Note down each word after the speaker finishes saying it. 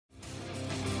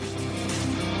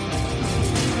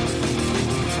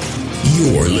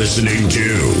You're listening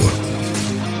to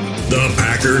the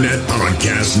Packernet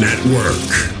Podcast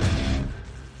Network.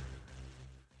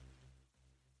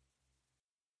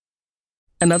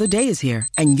 Another day is here,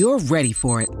 and you're ready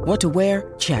for it. What to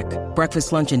wear? Check.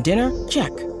 Breakfast, lunch, and dinner?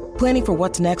 Check. Planning for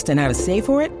what's next and how to save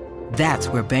for it? That's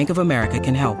where Bank of America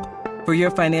can help. For your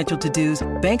financial to-dos,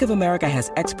 Bank of America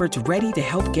has experts ready to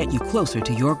help get you closer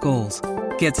to your goals.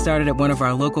 Get started at one of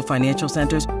our local financial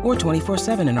centers or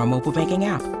 24/7 in our mobile banking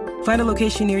app. Find a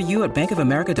location near you at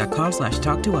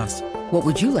bankofamerica.com/talktous. What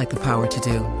would you like the power to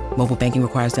do? Mobile banking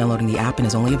requires downloading the app and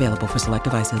is only available for select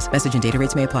devices. Message and data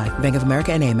rates may apply. Bank of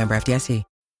America N.A., member FDIC.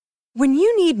 When you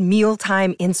need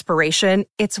mealtime inspiration,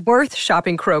 it's worth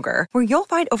shopping Kroger, where you'll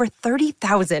find over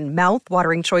 30,000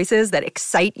 mouth-watering choices that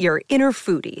excite your inner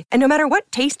foodie. And no matter what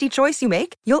tasty choice you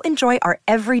make, you'll enjoy our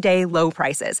everyday low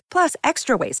prices, plus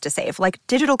extra ways to save, like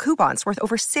digital coupons worth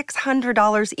over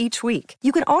 $600 each week.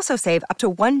 You can also save up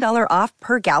to $1 off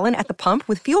per gallon at the pump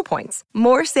with fuel points.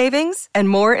 More savings and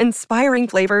more inspiring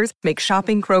flavors make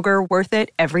shopping Kroger worth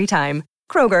it every time.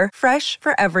 Kroger, fresh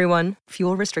for everyone.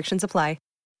 Fuel restrictions apply.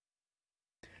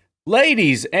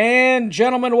 Ladies and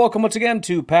gentlemen, welcome once again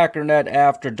to Packernet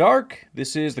After Dark.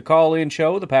 This is the call-in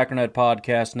show, the Packernet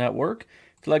Podcast Network.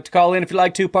 If you'd like to call in, if you'd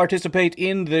like to participate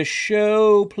in the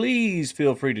show, please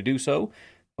feel free to do so.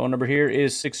 Phone number here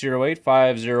is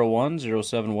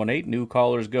 608-501-0718. New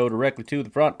callers go directly to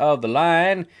the front of the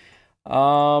line.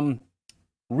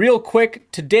 Real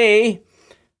quick, today,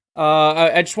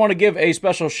 I just want to give a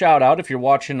special shout out. If you're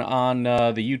watching on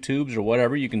the YouTubes or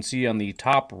whatever, you can see on the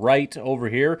top right over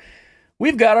here,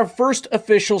 we've got our first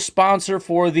official sponsor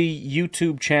for the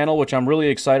YouTube channel, which I'm really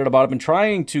excited about. I've been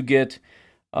trying to get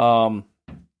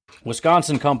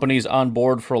Wisconsin companies on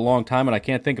board for a long time, and I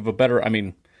can't think of a better,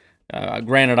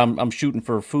 granted, I'm shooting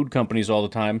for food companies all the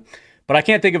time, but I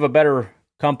can't think of a better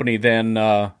company than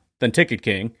Ticket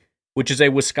King, which is a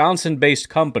Wisconsin-based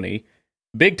company,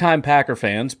 big-time Packer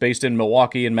fans based in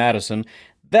Milwaukee and Madison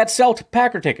that sell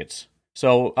Packer tickets.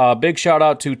 So big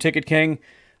shout-out to Ticket King.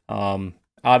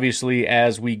 Obviously,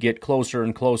 as we get closer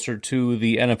and closer to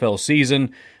the NFL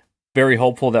season, very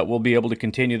hopeful that we'll be able to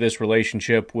continue this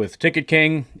relationship with Ticket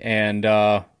King and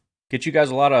get you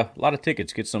guys a lot of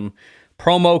tickets, get some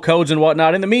promo codes and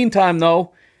whatnot. In the meantime,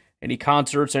 though, any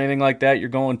concerts, anything like that you're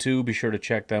going to, be sure to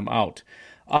check them out.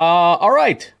 All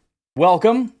right,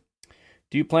 welcome.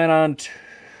 Do you plan on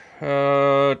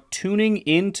tuning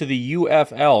into the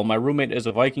UFL? My roommate is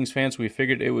a Vikings fan, so we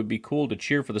figured it would be cool to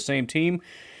cheer for the same team.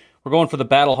 We're going for the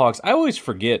Battlehawks. I always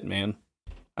forget, man.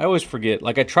 I always forget.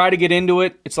 Like, I try to get into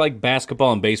it. It's like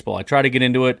basketball and baseball. I try to get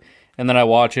into it, and then I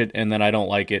watch it, and then I don't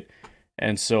like it.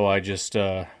 And so I just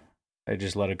let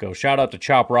it go. Shout out to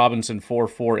Chop Robinson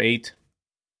 448.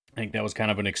 I think that was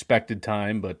kind of an expected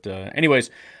time, but anyways.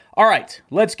 All right,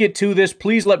 let's get to this.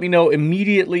 Please let me know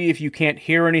immediately if you can't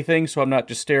hear anything, so I'm not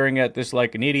just staring at this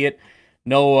like an idiot.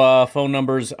 No phone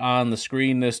numbers on the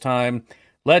screen this time.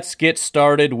 Let's get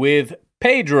started with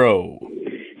Pedro.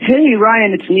 Hey,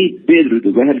 Ryan, it's me, Pedro,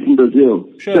 the redhead from Brazil.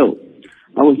 Sure. So,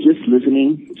 I was just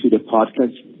listening to the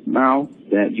podcast now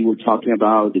that you were talking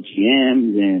about the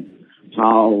GMs and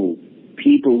how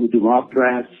people who do mock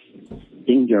drafts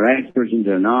think they're experts and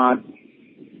they're not.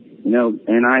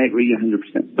 And I agree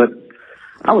 100%. But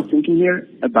I was thinking here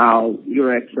about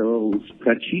your Excel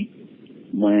spreadsheet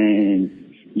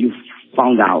when you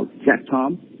found out Zach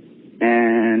Tom.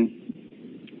 And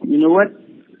you know what?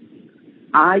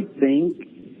 I think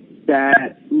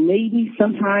that maybe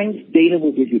sometimes data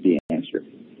will give you the answer.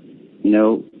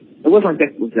 It wasn't like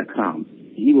that with Zach Tom.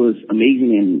 He was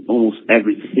amazing in almost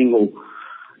every single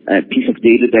piece of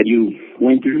data that you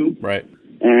went through. Right.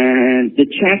 And the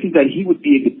chances that he would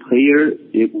be a good player,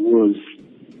 it was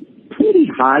pretty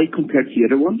high compared to the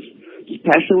other ones,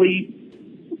 especially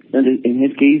in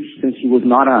his case, since he was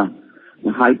not a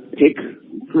high pick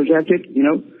projected,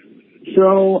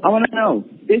 So I want to know,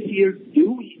 this year,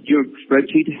 your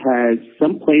spreadsheet has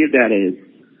some player that is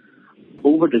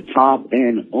over the top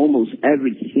in almost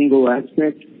every single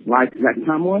aspect, like Zach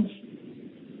Tom was?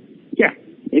 Yeah.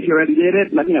 If you already did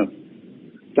it, let me know.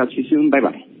 Talk to you soon.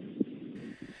 Bye-bye.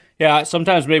 Yeah,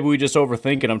 sometimes maybe we just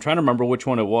overthink it. I'm trying to remember which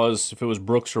one it was, if it was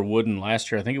Brooks or Wooden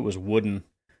last year. I think it was Wooden.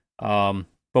 But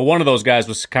one of those guys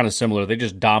was kind of similar. They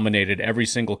just dominated every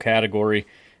single category.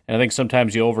 And I think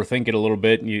sometimes you overthink it a little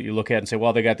bit, and you look at it and say,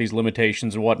 well, they got these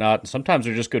limitations and whatnot. And sometimes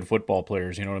they're just good football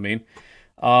players, you know what I mean?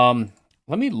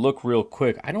 Let me look real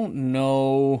quick. I don't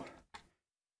know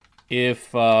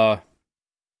if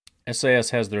SAS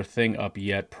has their thing up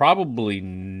yet. Probably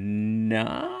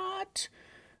not.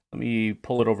 Let me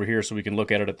pull it over here so we can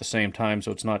look at it at the same time so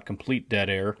it's not complete dead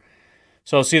air.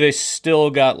 So see, they still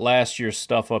got last year's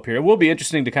stuff up here. It will be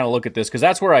interesting to kind of look at this because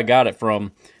that's where I got it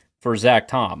from for Zach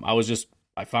Tom.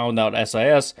 I found out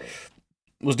SIS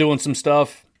was doing some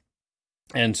stuff,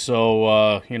 and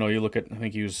so you look at,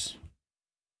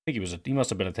 he must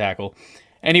have been a tackle,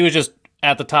 and he was just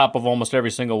at the top of almost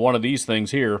every single one of these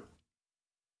things here.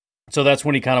 So that's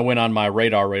when he kind of went on my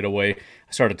radar right away.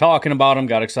 I started talking about him,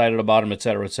 got excited about him, et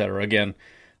cetera, et cetera. Again,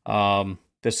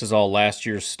 this is all last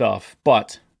year's stuff,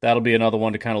 but that'll be another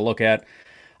one to kind of look at.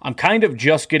 I'm kind of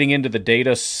just getting into the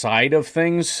data side of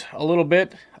things a little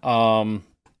bit.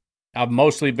 I've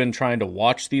mostly been trying to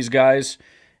watch these guys,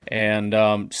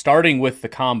 and starting with the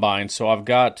combine. So I've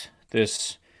got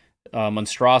this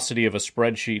monstrosity of a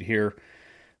spreadsheet here,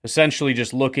 essentially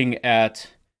just looking at,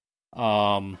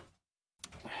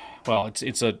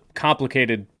 it's a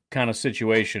complicated kind of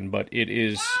situation, but it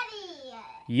is... Daddy!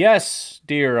 Yes,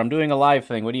 dear, I'm doing a live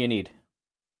thing. What do you need?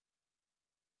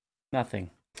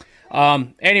 Nothing.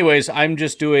 Anyways, I'm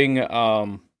just doing,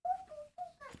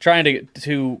 trying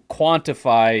to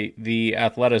quantify the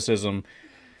athleticism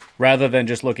rather than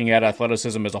just looking at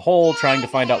athleticism as a whole, trying to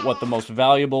find out what the most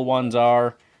valuable ones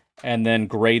are, and then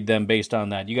grade them based on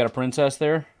that. You got a princess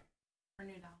there? Her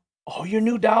new doll. Oh, your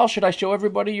new doll? Should I show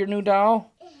everybody your new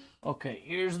doll? Okay,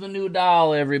 here's the new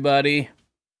doll, everybody.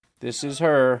 This is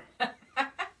her.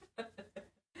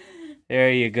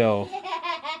 There you go.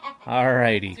 All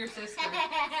righty. It's your sister.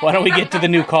 Why don't we get to the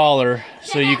new caller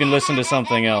so you can listen to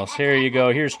something else? Here you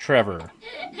go. Here's Trevor.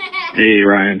 Hey,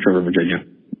 Ryan, Trevor, Virginia.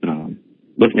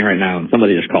 Listening right now, and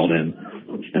somebody just called in,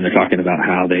 and they're talking about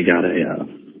how they got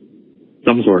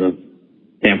some sort of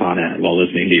tampon ad while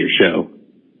listening to your show.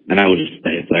 And I will just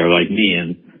say, if they were like me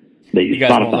and they use you guys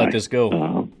Spotify, won't let this go.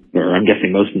 Or I'm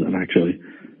guessing most of them actually,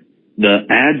 the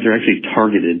ads are actually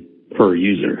targeted per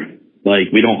user.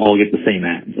 Like, we don't all get the same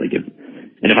ads. Like,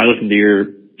 if I listen to your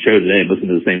show today and listen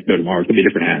to the same show tomorrow, it's going to be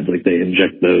different ads. Like, they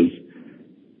inject those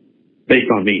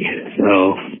based on me.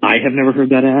 So I have never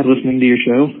heard that ad listening to your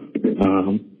show.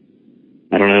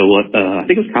 I don't know what, I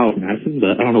think it was Kyle Madison,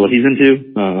 but I don't know what he's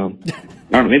into. I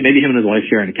don't know, maybe him and his wife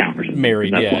share an account or something.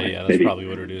 Married, that's probably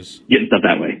what it is. Getting stuff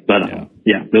that way. But,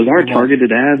 those are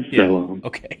targeted ads, so,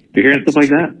 okay. If you're hearing stuff like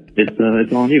that,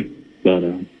 it's on you. But,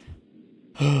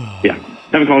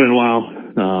 haven't called in a while.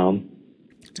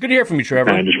 It's good to hear from you,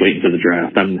 Trevor. I'm just waiting for the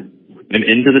draft. I'm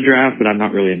into the draft, but I'm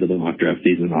not really into the mock draft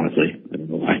season, honestly. I don't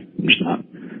know why. I'm just not.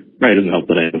 Right, it doesn't help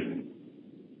that I have a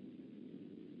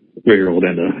 3-year-old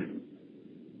and a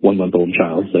 1-month-old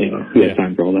child, so, who has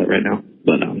time for all that right now?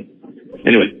 But,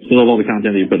 anyway, still love all the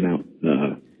content that you're putting out.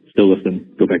 Still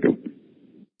listening. Go back, go.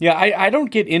 Yeah, I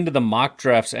don't get into the mock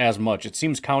drafts as much. It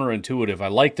seems counterintuitive. I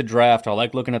like the draft. I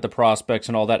like looking at the prospects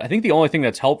and all that. I think the only thing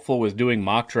that's helpful with doing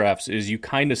mock drafts is you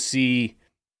kind of see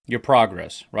your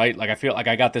progress, right? Like, I feel like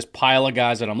I got this pile of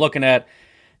guys that I'm looking at.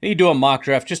 And you do a mock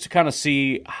draft just to kind of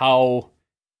see how...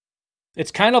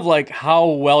 It's kind of like how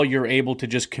well you're able to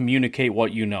just communicate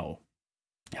what you know.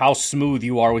 How smooth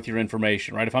you are with your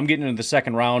information, right? If I'm getting into the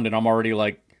second round and I'm already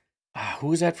like,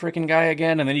 who is that freaking guy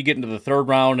again? And then you get into the third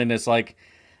round and it's like,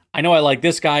 I know I like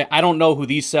this guy. I don't know who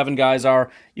these 7 guys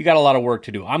are. You got a lot of work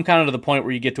to do. I'm kind of to the point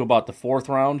where you get to about the 4th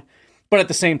round, but at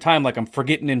the same time, like, I'm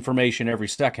forgetting information every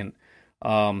second.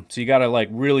 So you got to, like,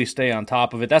 really stay on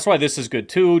top of it. That's why this is good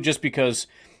too, just because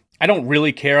I don't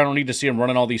really care. I don't need to see them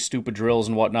running all these stupid drills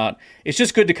and whatnot. It's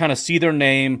just good to kind of see their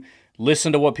name,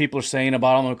 listen to what people are saying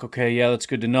about them. Like, okay, yeah, that's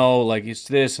good to know. Like, it's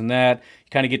this and that. You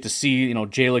kind of get to see,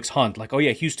 Jalix Hunt. Like, oh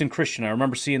yeah, Houston Christian. I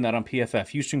remember seeing that on PFF.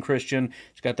 Houston Christian.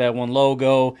 He's got that one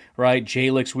logo, right?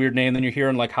 Jalix, weird name. Then you're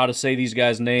hearing, like, how to say these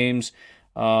guys' names.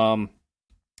 Who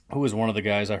was one of the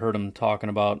guys I heard him talking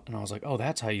about? And I was like, oh,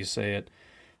 that's how you say it.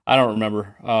 I don't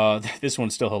remember. This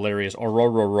one's still hilarious.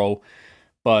 Ororo.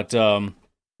 But,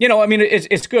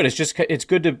 it's good. It's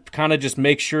good to kind of just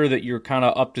make sure that you're kind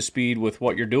of up to speed with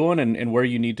what you're doing and where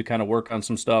you need to kind of work on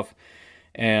some stuff.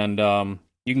 And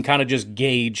you can kind of just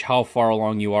gauge how far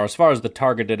along you are. As far as the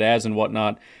targeted ads and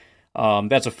whatnot,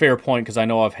 that's a fair point because I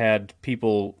know I've had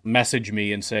people message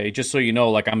me and say, just so you know,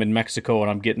 like, I'm in Mexico and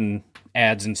I'm getting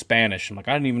ads in Spanish. I'm like,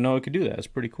 I didn't even know I could do that. It's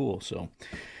pretty cool. So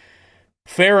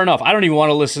fair enough. I don't even want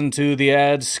to listen to the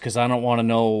ads because I don't want to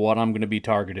know what I'm going to be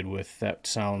targeted with. That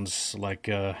sounds like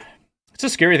it's a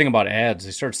scary thing about ads.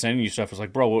 They start sending you stuff. It's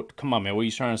like, bro, come on, man. What are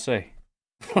you trying to say?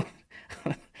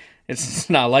 It's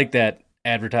not like that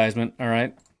advertisement. All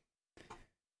right.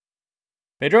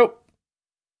 Pedro?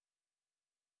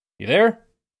 You there?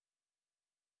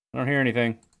 I don't hear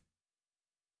anything.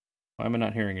 Why am I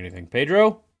not hearing anything?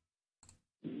 Pedro?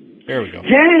 There we go.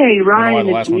 Hey, Ryan, I don't know why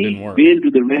the last one didn't work. Bill to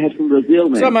the man from Brazil,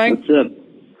 man. What's up, man? What's up?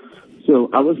 So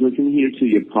I was listening here to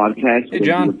your podcast Hey, when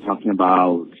John. you were talking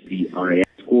about the RAS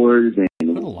scores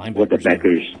and what the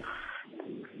Packers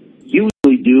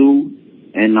usually do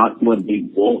and not what they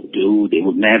won't do. They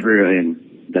will never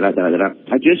and da-da-da-da-da.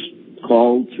 I just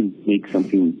called to make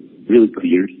something really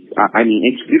clear. I mean,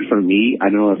 it's clear for me. I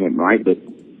don't know if I'm right, but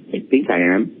I think I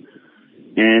am.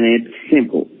 And it's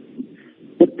simple.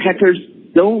 The Packers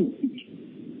don't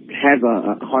have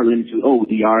a hard limit to,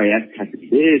 the RAS has to be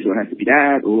this or has to be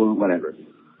that or whatever.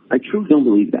 I truly don't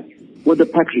believe that. What the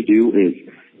Packers do is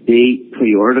they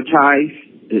prioritize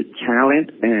the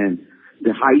talent and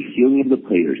the high ceiling of the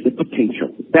players, the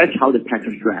potential. That's how the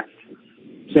Packers draft.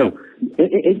 So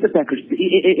if the Packers,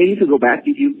 if you go back,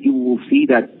 you will see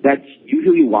that that's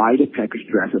usually why the Packers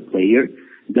draft a player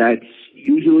that's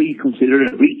usually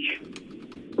considered a reach.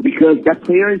 Because that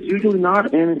player is usually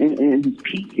not in his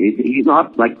peak. He's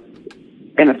not like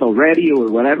NFL ready or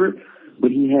whatever,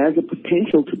 but he has the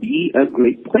potential to be a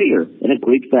great player and a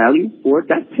great value for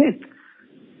that pick.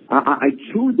 I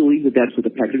truly believe that that's what the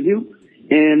Packers do.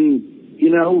 And,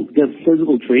 the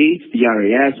physical traits, the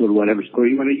RAS or whatever score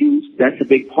you want to use, that's a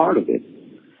big part of it.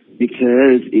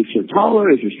 Because if you're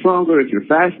taller, if you're stronger, if you're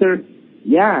faster,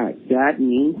 that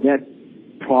means that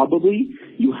probably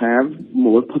you have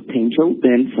more potential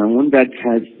than someone that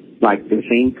has like the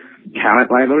same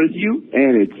talent level as you,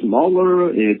 and it's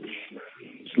smaller, it's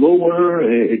slower,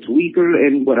 it's weaker,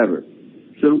 and whatever.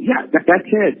 So that's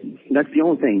it. That's the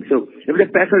only thing. So if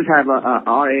the Packers have a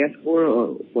RAS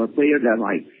score for a player that's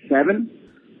like 7,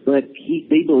 but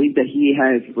they believe that he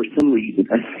has for some reason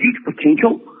a huge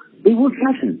potential, they will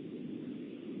draft him.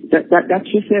 That's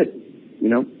just it,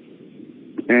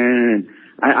 And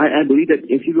I believe that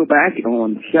if you go back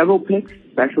on several picks,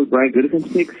 especially Brian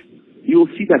Gutekunst's picks, you will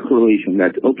see that correlation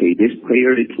that, okay, this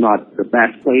player, it's not the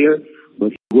best player,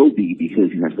 but he will be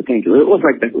because he has potential. It was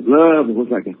like that with Love. It was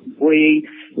like that with Boye.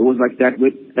 It was like that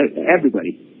with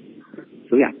everybody.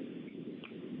 So,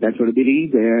 that's what I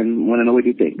believe and want to know what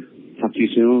you think. Talk to you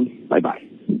soon. Bye-bye.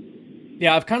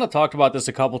 Yeah, I've kind of talked about this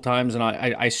a couple times, and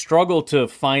I struggle to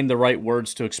find the right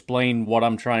words to explain what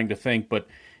I'm trying to think, but,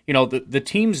 the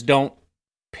teams don't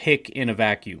pick in a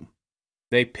vacuum.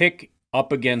 They pick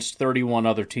up against 31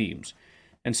 other teams.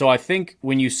 And so I think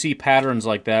when you see patterns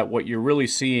like that, what you're really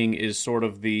seeing is sort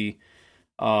of the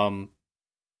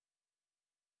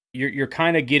you're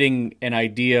kind of getting an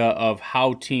idea of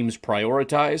how teams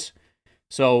prioritize.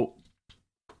 So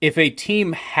if a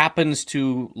team happens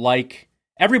to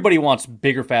everybody wants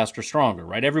bigger, faster, stronger,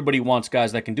 right? Everybody wants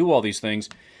guys that can do all these things,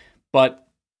 but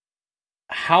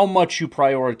how much you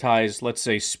prioritize, let's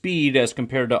say, speed as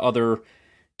compared to other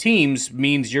teams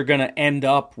means you're going to end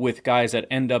up with guys that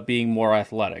end up being more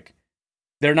athletic.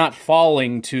 They're not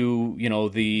falling to,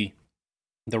 the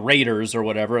Raiders or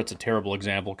whatever. It's a terrible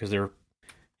example because they're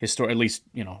at least,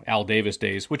 Al Davis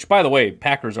days, which, by the way,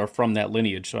 Packers are from that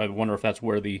lineage. So I wonder if that's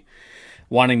where the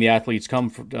wanting the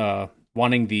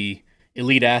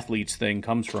elite athletes thing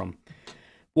comes from.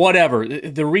 Whatever.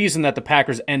 The reason that the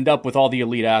Packers end up with all the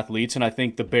elite athletes, and I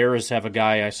think the Bears have a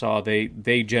guy I saw,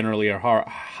 they generally are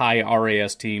high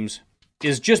RAS teams,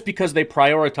 is just because they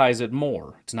prioritize it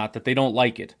more. It's not that they don't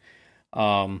like it.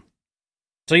 So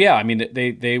yeah, I mean,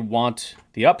 they want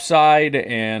the upside,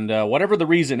 and whatever the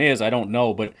reason is, I don't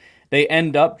know, but they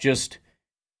end up just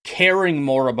caring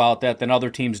more about that than other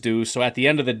teams do. So at the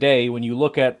end of the day, when you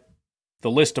look at the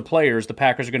list of players, the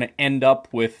Packers are going to end up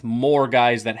with more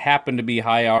guys that happen to be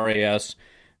high RAS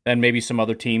than maybe some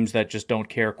other teams that just don't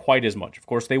care quite as much. Of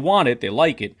course, they want it, they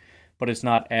like it, but it's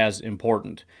not as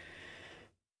important.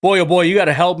 Boy, oh boy, you got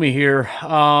to help me here.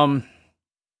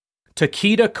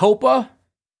 Takita Copa?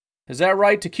 Is that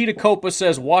right? Takita Copa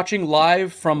says, watching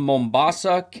live from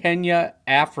Mombasa, Kenya,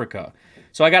 Africa.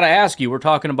 So I got to ask you, we're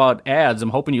talking about ads.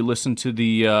 I'm hoping you listen to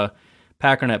the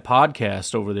Packernet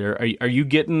podcast over there. Are you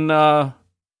getting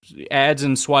ads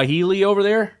in Swahili over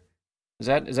there? Is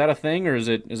that a thing, or is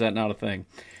that not a thing?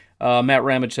 Matt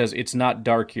Ramage says it's not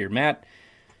dark here. Matt,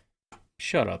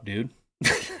 shut up, dude.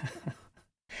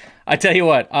 I tell you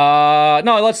what.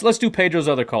 No, let's do Pedro's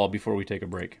other call before we take a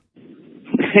break.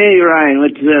 Hey Ryan,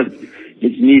 what's up?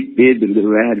 It's me, Pedro, the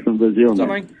redhead from Brazil. What's up,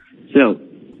 man? So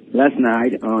last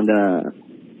night on the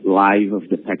live of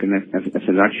the Packernet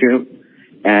FSR show,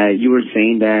 you were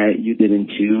saying that you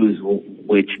didn't choose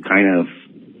which kind of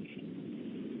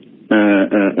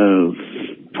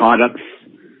products,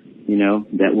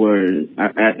 that were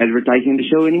advertising the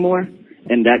show anymore.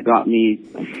 And that got me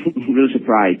really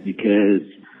surprised because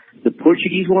the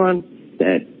Portuguese one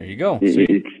that there you go.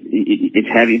 It's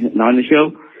having on the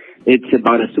show, it's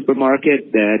about a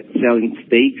supermarket that's selling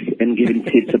steaks and giving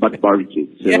tips about the barbecue.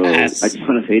 So yes. I just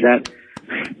want to say that.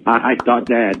 I thought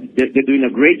that they're doing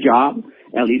a great job,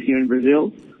 at least here in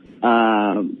Brazil,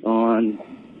 on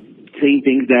saying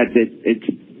things that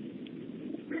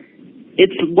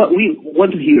it's what we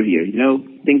want to hear here,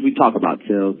 things we talk about.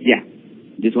 So, yeah,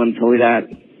 just want to tell you that.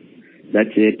 That's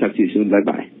it. Talk to you soon.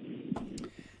 Bye-bye.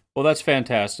 Well, that's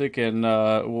fantastic, and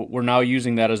we're now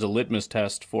using that as a litmus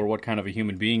test for what kind of a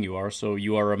human being you are. So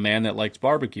you are a man that likes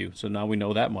barbecue, so now we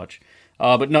know that much.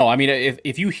 But no, I mean,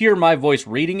 if you hear my voice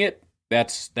reading it,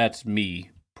 that's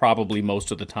me, probably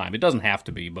most of the time. It doesn't have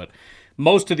to be, but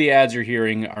most of the ads you're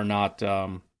hearing are not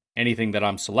anything that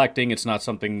I'm selecting. It's not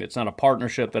a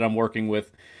partnership that I'm working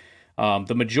with.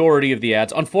 The majority of the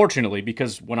ads, unfortunately,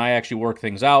 because when I actually work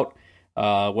things out,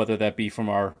 whether that be from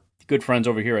our good friends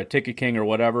over here at Ticket King or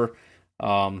whatever,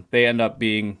 they end up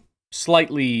being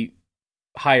slightly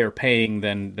higher paying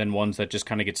than ones that just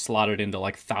kind of get slotted into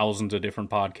like thousands of different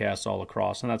podcasts all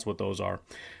across, and that's what those are.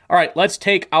 All right, let's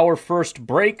take our first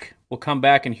break. We'll come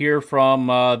back and hear from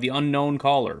the unknown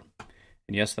caller.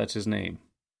 And yes, that's his name.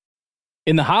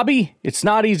 In the hobby, it's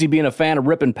not easy being a fan of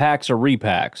ripping packs or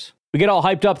repacks. We get all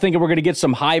hyped up thinking we're going to get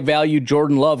some high-value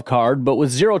Jordan Love card, but with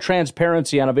zero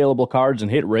transparency on available cards and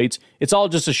hit rates, it's all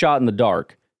just a shot in the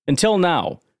dark. Until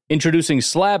now, introducing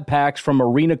slab packs from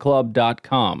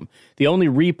arenaclub.com, the only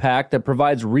repack that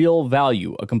provides real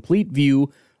value, a complete view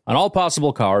on all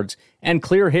possible cards, and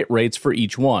clear hit rates for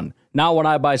each one. Now when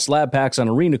I buy slab packs on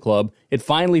Arena Club, it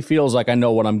finally feels like I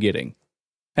know what I'm getting.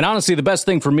 And honestly, the best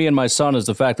thing for me and my son is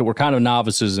the fact that we're kind of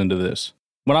novices into this.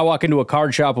 When I walk into a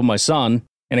card shop with my son,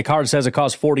 and a card says it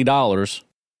costs $40,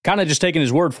 kind of just taking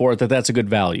his word for it that that's a good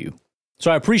value.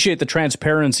 So I appreciate the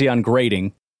transparency on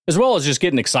grading, as well as just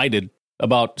getting excited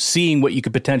about seeing what you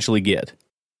could potentially get.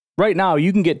 Right now,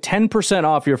 you can get 10%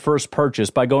 off your first purchase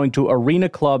by going to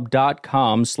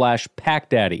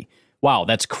arenaclub.com/packdaddy. Wow,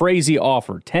 that's crazy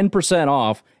offer. 10%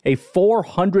 off a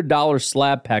 $400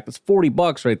 slab pack. That's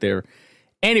 $40 right there.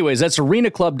 Anyways, that's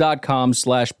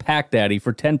arenaclub.com/packdaddy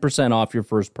for 10% off your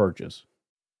first purchase.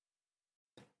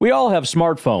 We all have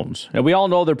smartphones, and we all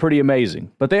know they're pretty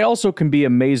amazing, but they also can be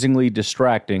amazingly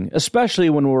distracting, especially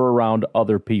when we're around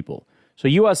other people. So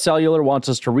US Cellular wants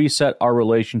us to reset our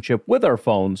relationship with our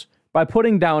phones by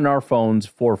putting down our phones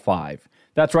for $5.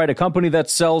 That's right, a company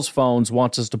that sells phones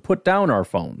wants us to put down our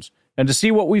phones. And to see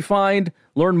what we find,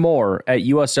 learn more at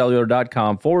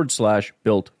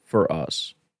uscellular.com/built for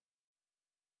us.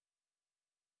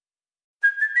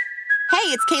 Hey,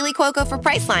 it's Kaylee Cuoco for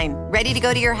Priceline. Ready to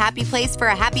go to your happy place for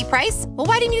a happy price? Well,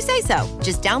 why didn't you say so?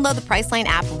 Just download the Priceline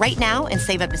app right now and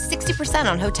save up to 60%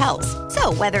 on hotels.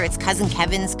 So whether it's Cousin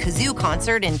Kevin's Kazoo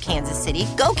Concert in Kansas City,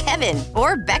 go Kevin,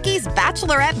 or Becky's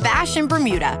Bachelorette Bash in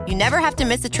Bermuda, you never have to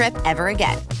miss a trip ever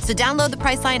again. So download the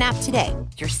Priceline app today.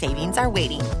 Your savings are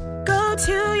waiting. Go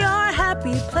to your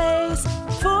happy place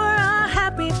for a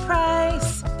happy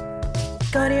price.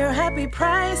 Go to your happy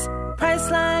price,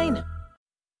 Priceline.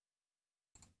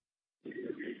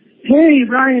 Hey,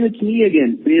 Ryan, it's me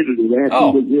again. Pedro, Oh,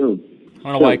 I don't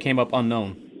know why it came up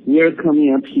unknown. We're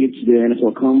coming up here to the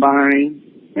NFL Combine,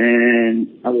 and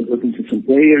I was looking for some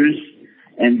players,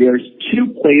 and there's two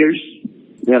players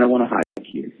that I want to highlight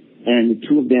here, and the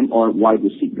two of them are wide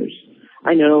receivers.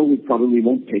 I know we probably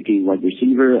won't take a wide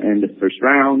receiver in the first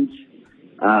round.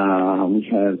 We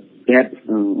have depth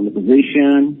on the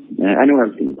position. I know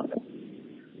everything about that.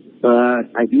 But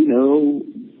I do know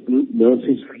Luke loves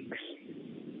his freaks.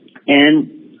 And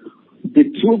the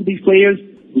two of these players,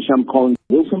 which I'm calling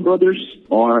Wilson brothers,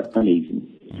 are amazing.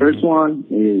 First one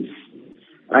is,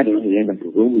 I don't know, his name like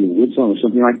Wilson or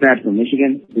something like that from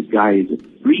Michigan. This guy is a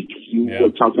freak. You were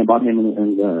talking about him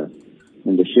in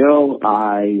the show.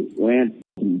 I went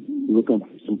and looked up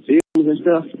some films and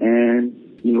stuff, and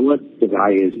you know what? The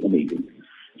guy is amazing.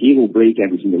 He will break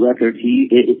every single record.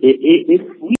 If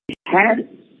we had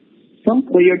some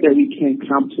player that we can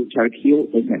count to Tyreek Hill,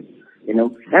 it's him. You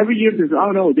know, every year there's,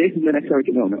 oh no, this is the next Tyreek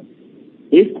Hill. No.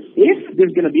 If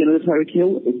there's going to be another Tyreek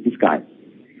Hill, it's this guy.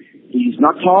 He's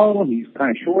not tall, he's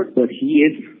kind of short, but he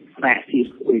is fast, he's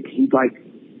quick, he's like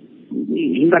a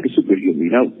superhero, you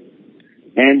know.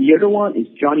 And the other one is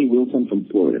Johnny Wilson from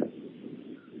Florida.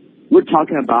 We're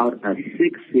talking about a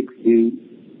 6'6" dude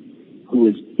who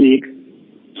is big,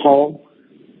 tall,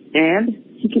 and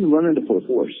he can run in the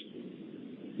 4-4s.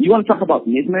 You want to talk about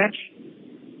mismatch?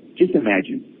 Just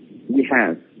imagine. We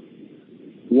have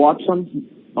Watson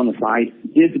on the side,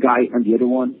 this guy on the other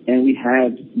one, and we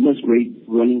have Musgrave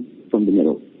running from the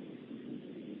middle.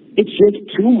 It's just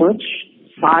too much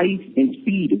size and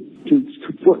speed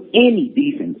for any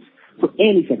defense, for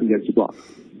any secondary to block.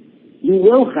 You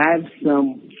will have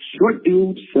some short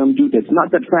dude, some dude that's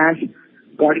not that fast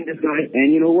guarding this guy,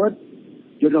 and you know what?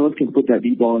 Jordan Love can put that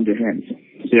deep ball in their hands.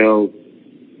 So,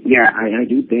 yeah, I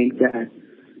do think that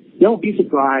don't be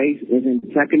surprised if in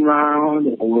the second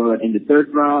round or in the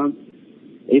third round,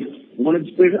 if one of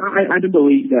the players, I do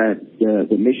believe that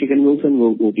the Michigan Wilson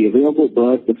will be available,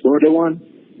 but the Florida one,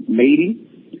 maybe.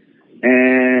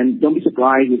 And don't be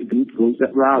surprised if Booth goes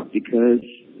that route because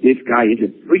this guy is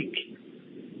a freak.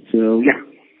 So, yeah,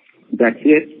 that's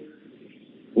it.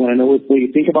 Want to know what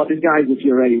you think about this guy? If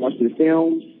you already watched the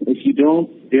films. If you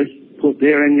don't, just put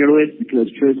there in your list because,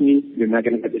 trust me, you're not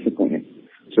going to get disappointed.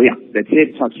 So, yeah, that's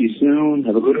it. Talk to you soon.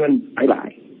 Have a good one.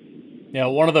 Bye-bye. Yeah,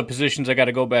 one of the positions I got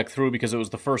to go back through because it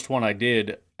was the first one I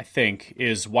did, I think,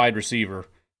 is wide receiver.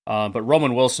 But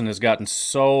Roman Wilson has gotten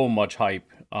so much hype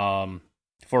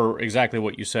for exactly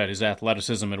what you said. His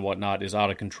athleticism and whatnot is out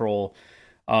of control.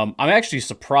 I'm actually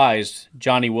surprised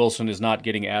Johnny Wilson is not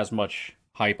getting as much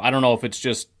hype. I don't know if it's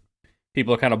just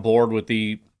people are kind of bored with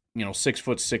the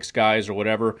 6'6" guys or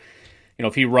whatever.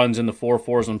 If he runs in the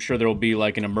 4.4s, I'm sure there will be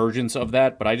like an emergence of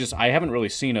that. But I haven't really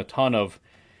seen a ton of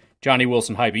Johnny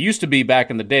Wilson hype. It used to be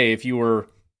back in the day if you were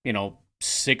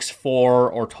 6'4"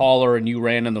 or taller and you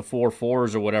ran in the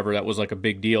 4.4s or whatever, that was like a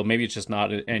big deal. Maybe it's just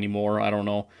not anymore. I don't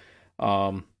know.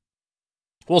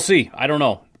 We'll see. I don't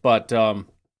know. But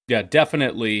yeah,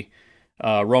 definitely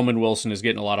Roman Wilson is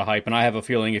getting a lot of hype, and I have a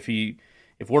feeling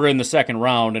if we're in the second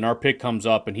round and our pick comes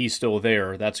up and he's still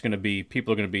there,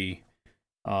 people are going to be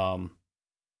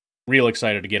real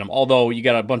excited to get him. Although you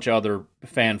got a bunch of other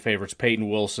fan favorites. Peyton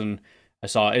Wilson, I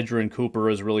saw Adrian Cooper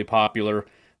is really popular.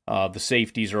 The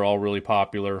safeties are all really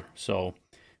popular. So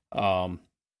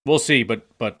we'll see. But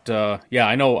yeah,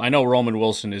 I know Roman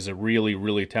Wilson is a really,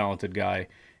 really talented guy,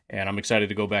 and I'm excited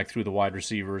to go back through the wide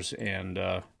receivers and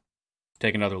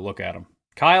take another look at him.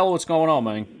 Kyle, what's going on,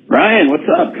 man? Ryan, what's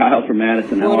up? Kyle from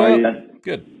Madison. How are you?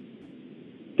 Good.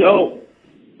 So,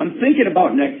 I'm thinking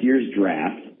about next year's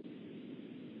draft,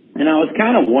 and I was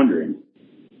kind of wondering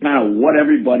what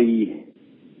everybody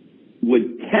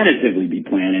would tentatively be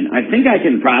planning. I think I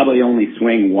can probably only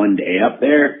swing one day up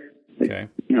there. Okay.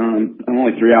 I'm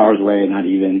only 3 hours away, not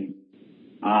even.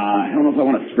 I don't know if I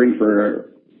want to spring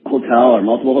for a hotel or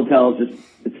multiple hotels.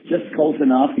 It's just close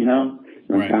enough,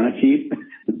 I'm kind of cheap,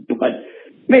 but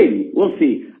maybe we'll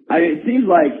see. It seems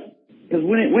like because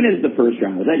when is the first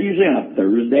round? Is that usually on a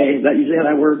Thursday? Is that usually how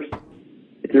that works?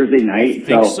 Thursday night. I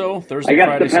think so. Thursday, I guess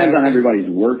Friday, it depends Saturday. on everybody's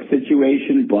work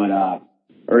situation, but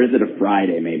or is it a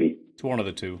Friday maybe? It's one of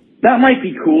the two. That might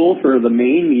be cool for the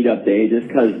main meetup day, just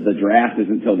because the draft is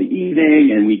until the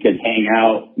evening, and we could hang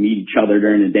out, meet each other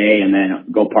during the day, and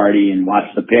then go party and watch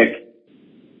the pick.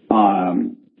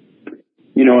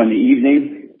 In the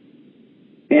evening.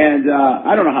 And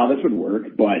I don't know how this would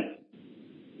work, but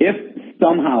if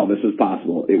somehow this was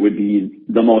possible, it would be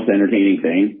the most entertaining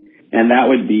thing. And that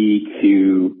would be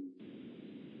to,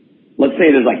 let's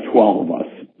say there's like 12 of us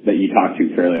that you talk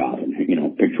to fairly often,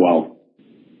 pick 12.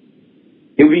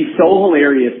 It would be so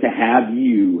hilarious to have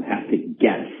you have to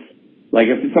guess. Like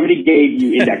if somebody gave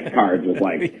you index cards with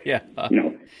like, yeah.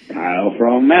 Kyle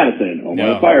from Madison, Omar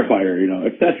the firefighter,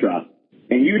 et cetera.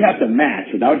 And you'd have to match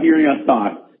without hearing us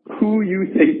talk who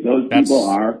you think those people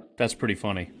are. That's pretty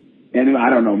funny. And I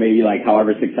don't know, maybe like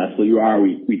however successful you are,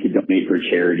 we could donate for a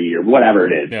charity or whatever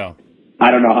it is. Yeah.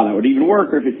 I don't know how that would even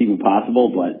work or if it's even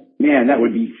possible, but man, that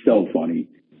would be so funny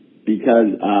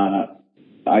because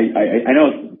I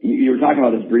know you were talking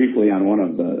about this briefly on one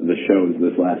of the shows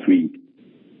this last week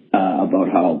about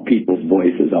how people's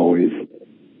voices always,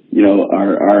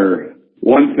 are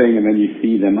one thing, and then you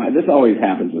see them. This always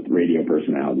happens with radio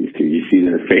personalities too. You see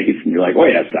their face, and you're like,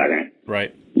 "Wait a second."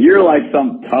 Right. You're like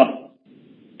some tough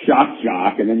shock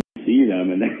jock, and then you see them,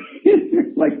 and then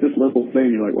you're like this little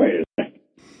thing. You're like, "Wait a second."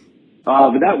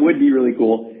 But that would be really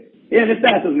cool. And if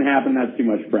that doesn't happen, that's too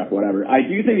much prep. Whatever. I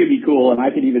do think it'd be cool, and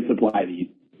I could even supply these.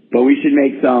 But we should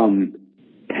make some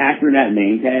Packernet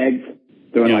name tags.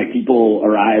 So when like people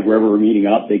arrive wherever we're meeting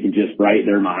up, they can just write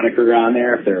their moniker on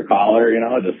there if they're a caller,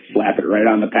 just slap it right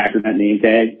on the Packernet name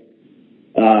tag.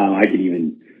 I could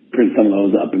even print some of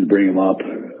those up and bring them up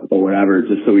or whatever,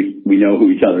 just so we know who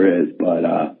each other is. But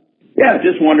yeah,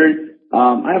 just wondering.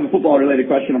 I have a football related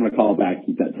question. I'm going to call it back,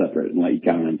 keep that separate, and let you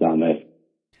comment on this.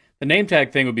 The name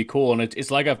tag thing would be cool, and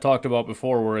it's like I've talked about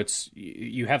before, where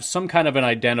you have some kind of an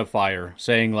identifier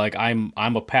saying like I'm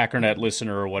a Packernet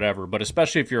listener or whatever. But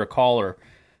especially if you're a caller,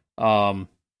 or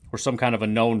some kind of a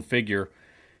known figure,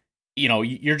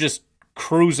 you're just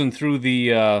cruising through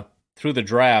the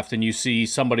draft, and you see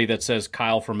somebody that says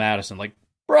Kyle from Madison. Like,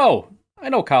 bro, I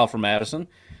know Kyle from Madison.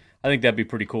 I think that'd be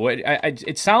pretty cool.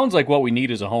 It sounds like what we need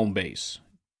is a home base,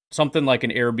 something like an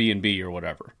Airbnb or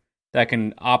whatever that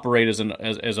can operate as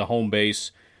a home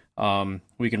base.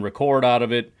 We can record out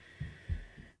of it.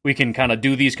 We can kind of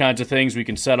do these kinds of things. We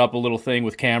can set up a little thing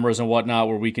with cameras and whatnot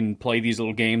where we can play these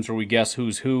little games where we guess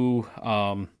who's who.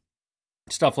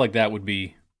 Stuff like that would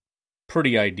be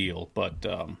pretty ideal. But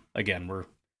again, we're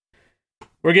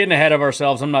getting ahead of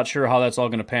ourselves. I'm not sure how that's all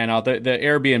going to pan out. The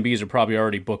Airbnbs are probably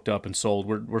already booked up and sold.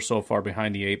 We're so far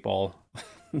behind the 8 ball.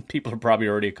 People are probably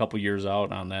already a couple years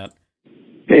out on that.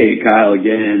 Hey, Kyle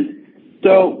again.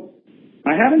 So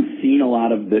I haven't seen a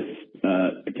lot of this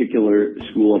particular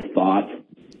school of thought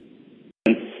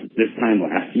since this time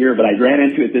last year, but I ran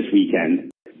into it this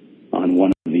weekend on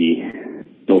one of the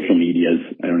social medias.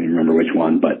 I don't even remember which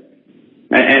one,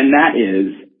 and that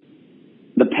is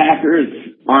the Packers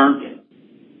aren't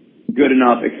good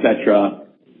enough, etc.,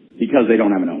 because they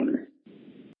don't have an owner.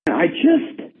 I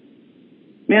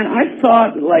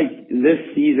thought like this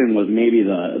season was maybe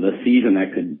the season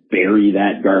that could bury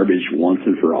that garbage once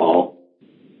and for all.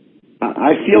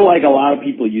 I feel like a lot of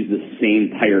people use the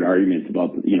same tired arguments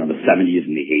about, the 70s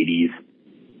and the 80s.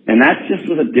 And that just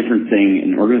was a different thing,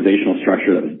 an organizational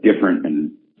structure that was different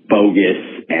and bogus.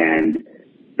 And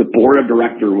the board of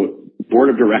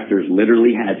directors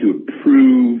literally had to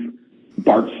approve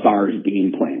Bart Starr's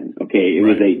game plan. Okay. It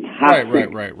was a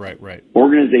toxic right.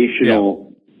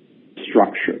 organizational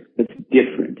structure. That's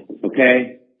different.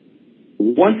 Okay.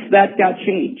 Once that got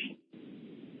changed,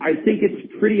 I think it's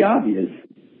pretty obvious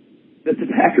that the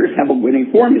Packers have a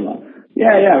winning formula.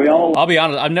 Yeah, we all... I'll be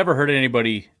honest, I've never heard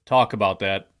anybody talk about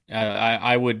that.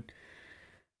 I would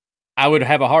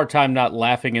have a hard time not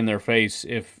laughing in their face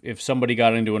if somebody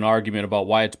got into an argument about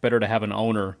why it's better to have an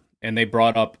owner and they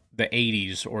brought up the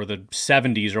 80s or the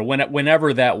 70s or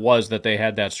whenever that was that they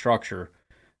had that structure.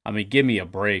 I mean, give me a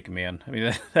break, man. I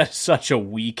mean, that's such a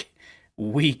weak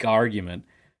argument.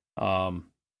 But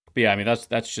yeah, I mean,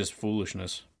 that's just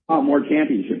foolishness. More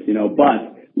championships,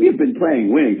 but we have been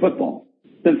playing winning football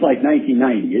since like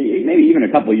 1990, maybe even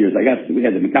a couple of years. I guess we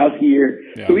had the Mikowski year.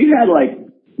 Yeah. So we've had like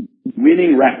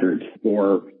winning records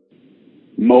for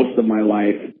most of my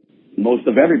life, most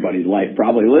of everybody's life,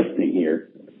 probably listening here.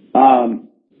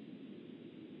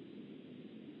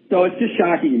 So it's just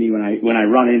shocking to me when I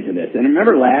run into this. And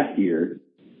remember last year,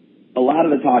 a lot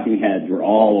of the talking heads were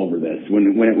all over this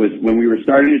when we were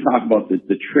starting to talk about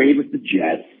the trade with the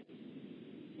Jets.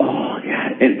 Oh,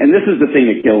 God. And this is the thing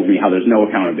that kills me, how there's no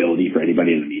accountability for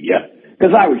anybody in the media.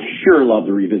 Because I would sure love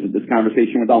to revisit this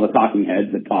conversation with all the talking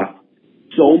heads that talked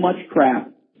so much crap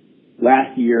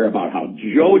last year about how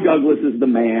Joe Douglas is the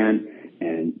man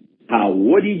and how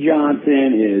Woody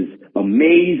Johnson is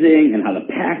amazing and how the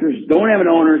Packers don't have an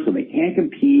owner so they can't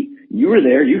compete. You were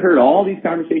there. You heard all these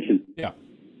conversations. Yeah.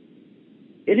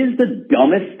 It is the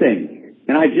dumbest thing.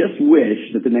 And I just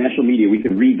wish that the national media, we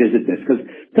could revisit this because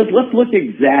let's look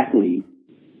exactly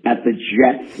at the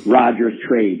Jets-Rodgers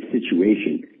trade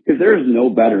situation because there is no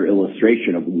better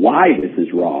illustration of why this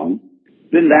is wrong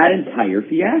than that entire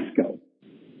fiasco.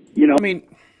 I mean,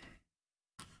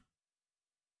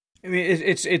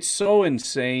 it's so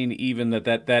insane even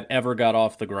that ever got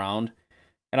off the ground.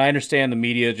 And I understand the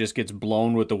media just gets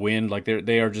blown with the wind. Like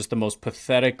they are just the most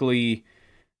pathetically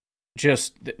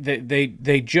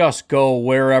they just go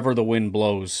wherever the wind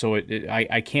blows. So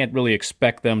I can't really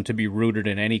expect them to be rooted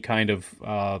in any kind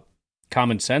of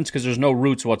common sense because there's no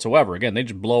roots whatsoever. Again, they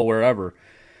just blow wherever.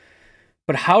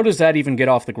 But how does that even get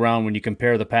off the ground when you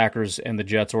compare the Packers and the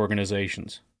Jets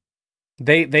organizations?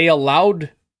 They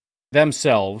allowed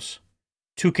themselves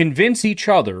to convince each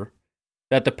other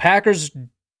that the Packers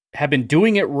have been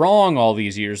doing it wrong all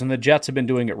these years and the Jets have been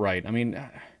doing it right. I mean...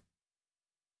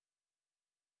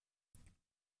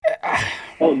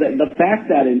 the fact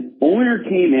that an owner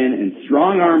came in and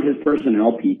strong-armed his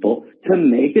personnel people to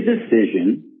make a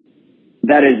decision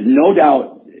that is no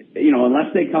doubt,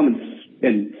 unless they come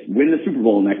and win the Super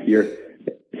Bowl next year,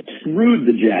 screwed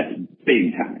the Jets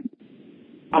big time.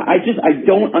 I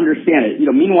don't understand it.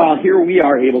 Meanwhile, here we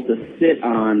are able to sit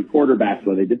on quarterbacks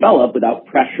where they develop without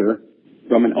pressure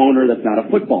from an owner that's not a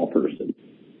football person.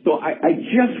 So I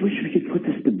just wish we could put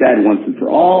this to bed once and for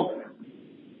all.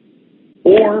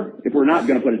 Or, if we're not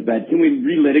going to put it to bed, can we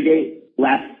relitigate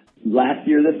last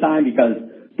year this time? Because,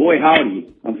 boy,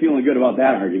 howdy, I'm feeling good about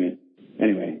that argument.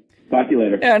 Anyway, talk to you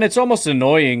later. Yeah, and it's almost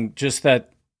annoying just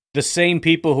that the same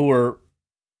people who are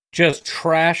just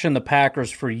trashing the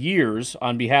Packers for years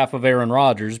on behalf of Aaron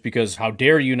Rodgers, because how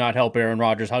dare you not help Aaron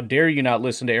Rodgers? How dare you not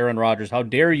listen to Aaron Rodgers? How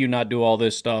dare you not do all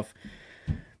this stuff?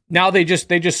 Now they just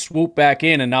swoop back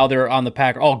in, and now they're on the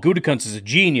Packers. Oh, Gutekunst is a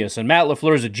genius, and Matt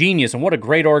LaFleur is a genius, and what a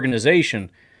great organization.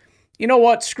 You know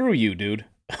what? Screw you, dude.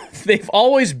 They've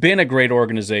always been a great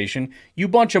organization. You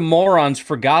bunch of morons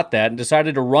forgot that and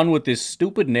decided to run with this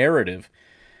stupid narrative.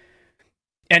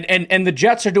 And the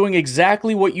Jets are doing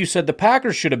exactly what you said the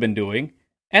Packers should have been doing.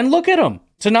 And look at them.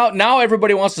 So now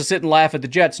everybody wants to sit and laugh at the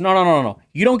Jets. No.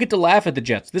 You don't get to laugh at the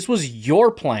Jets. This was your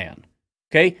plan.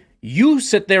 Okay? You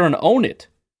sit there and own it.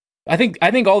 I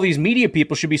think all these media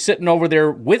people should be sitting over there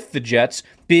with the Jets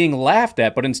being laughed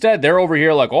at, but instead they're over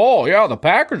here like, oh, yeah, the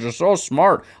Packers are so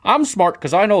smart. I'm smart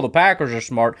because I know the Packers are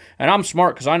smart, and I'm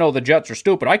smart because I know the Jets are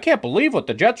stupid. I can't believe what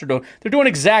the Jets are doing. They're doing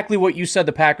exactly what you said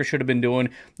the Packers should have been doing,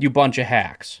 you bunch of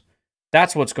hacks.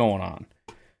 That's what's going on.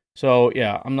 So,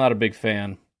 yeah, I'm not a big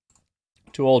fan.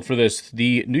 Too old for this.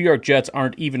 The New York Jets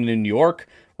aren't even in New York.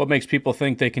 What makes people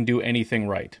think they can do anything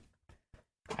right?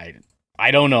 I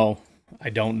don't know. I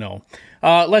don't know.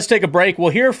 Let's take a break.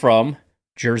 We'll hear from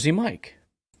Jersey Mike.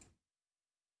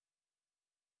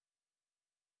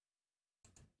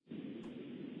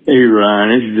 Hey,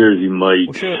 Ryan, it's Jersey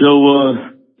Mike.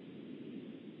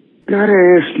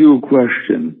 Gotta ask you a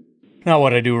question. Not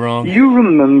what I do wrong. You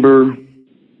remember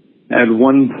at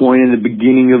one point in the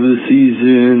beginning of the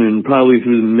season and probably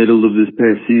through the middle of this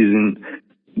past season,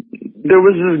 there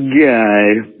was this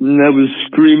guy that was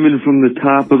screaming from the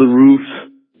top of the roofs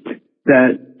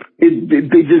that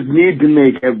they just need to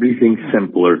make everything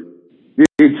simpler.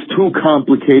 It's too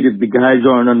complicated. The guys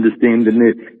aren't understanding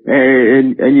it.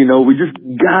 And you know, we just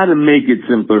gotta make it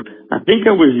simpler. I think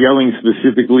I was yelling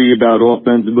specifically about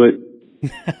offense, but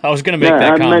I was gonna make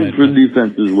that comment. I meant for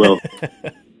defense as well.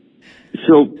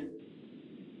 So,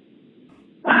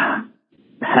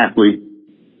 Hafley,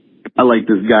 I like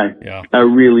this guy. Yeah. I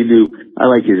really do. I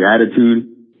like his attitude.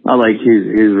 I like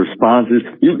his responses.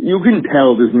 You can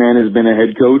tell this man has been a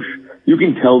head coach. You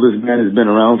can tell this man has been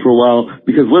around for a while,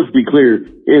 because let's be clear,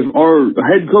 if our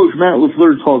head coach Matt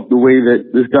LaFleur talked the way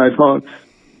that this guy talks,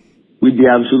 we'd be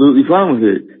absolutely fine with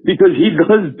it. Because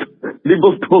they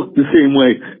both talk the same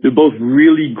way. They're both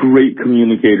really great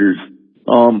communicators.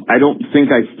 I don't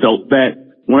think I felt that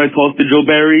when I talked to Joe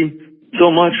Barry so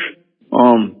much.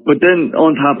 But then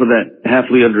on top of that,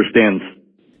 Hafley understands,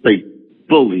 like,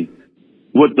 fully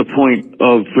what the point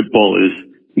of football is.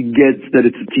 He gets that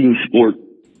it's a team sport.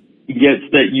 He gets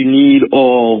that you need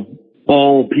all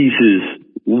pieces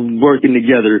working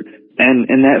together, and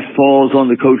that falls on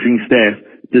the coaching staff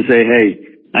to say, hey,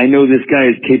 I know this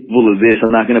guy is capable of this.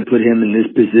 I'm not going to put him in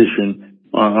this position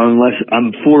unless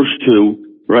I'm forced to,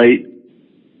 right?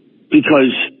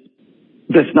 Because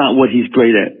that's not what he's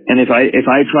great at. And if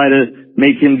I try to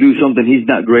make him do something he's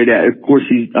not great at, of course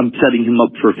I'm setting him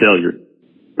up for failure.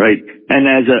 Right? And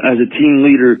as a team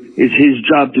leader, it's his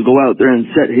job to go out there and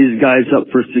set his guys up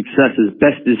for success as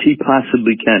best as he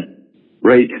possibly can.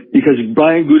 Right? Because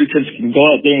Brian Gutekunst can go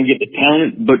out there and get the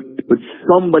talent, but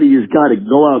somebody has got to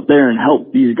go out there and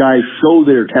help these guys show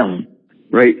their talent.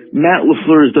 Right? Matt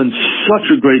LaFleur has done such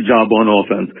a great job on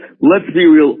offense. Let's be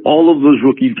real, all of those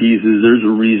rookie pieces, there's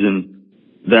a reason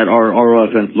that our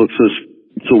offense looked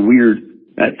so weird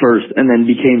at first and then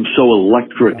became so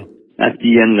electric at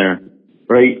the end there.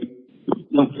 Right?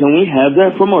 Now, can we have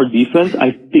that from our defense?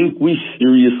 I think we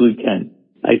seriously can.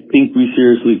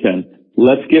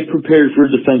 Let's get prepared for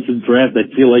a defensive draft. I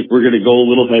feel like we're going to go a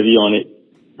little heavy on it.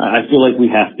 I feel like we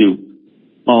have to.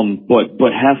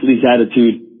 But Hafley's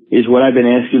attitude is what I've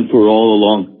been asking for all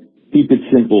along. Keep it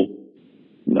simple.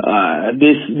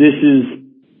 This is,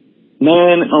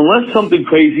 man, unless something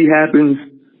crazy happens,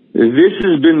 this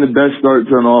has been the best start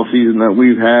to an off season that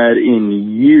we've had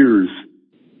in years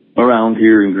around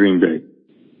here in Green Bay.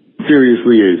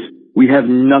 Seriously is. We have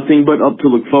nothing but up to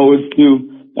look forward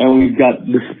to, and we've got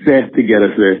the staff to get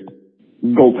us there.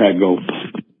 Go, Pack, go.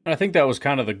 I think that was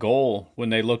kind of the goal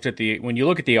when you look at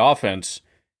the offense,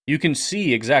 you can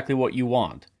see exactly what you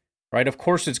want, right? Of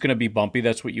course it's going to be bumpy.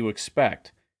 That's what you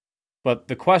expect. But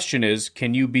the question is,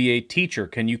 can you be a teacher?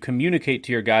 Can you communicate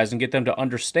to your guys and get them to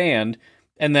understand?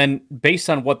 And then based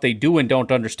on what they do and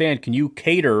don't understand, can you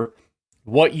cater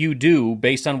what you do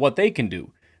based on what they can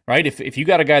do, right? If you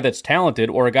got a guy that's talented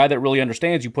or a guy that really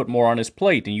understands, you put more on his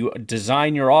plate and you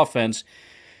design your offense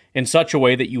in such a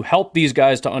way that you help these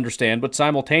guys to understand, but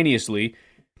simultaneously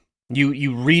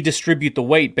you redistribute the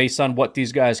weight based on what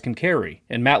these guys can carry.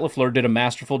 And Matt LaFleur did a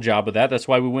masterful job of that. That's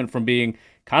why we went from being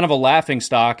kind of a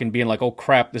laughingstock and being like, oh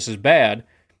crap, this is bad,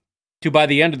 to by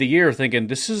the end of the year thinking,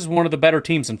 this is one of the better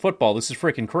teams in football. This is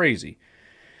freaking crazy.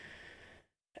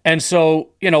 And so,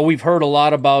 we've heard a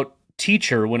lot about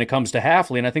teacher when it comes to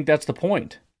Hafley, and I think that's the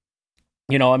point.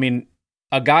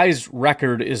 A guy's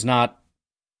record is not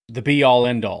the be-all,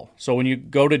 end-all. So when you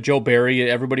go to Joe Barry,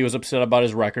 everybody was upset about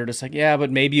his record. It's like, yeah, but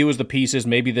maybe it was the pieces,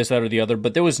 maybe this, that, or the other.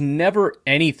 But there was never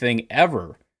anything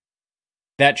ever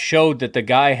that showed that the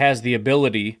guy has the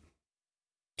ability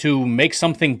to make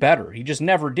something better. He just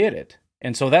never did it.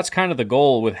 And so that's kind of the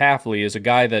goal with Hafley, is a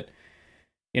guy that,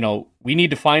 we need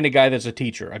to find a guy that's a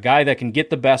teacher, a guy that can get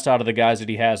the best out of the guys that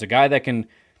he has, a guy that can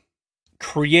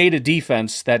create a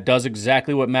defense that does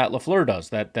exactly what Matt LaFleur does,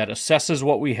 that assesses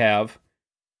what we have,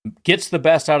 gets the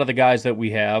best out of the guys that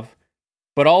we have,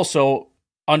 but also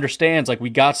understands, like, we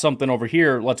got something over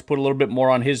here, let's put a little bit more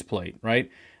on his plate,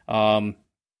 right?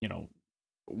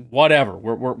 Whatever.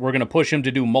 We're going to push him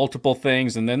to do multiple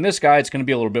things, and then this guy, it's going to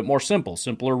be a little bit more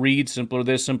simpler reads, simpler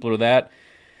this, simpler that,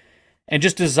 and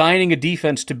just designing a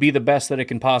defense to be the best that it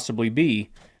can possibly be.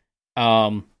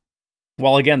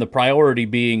 While again, the priority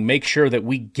being make sure that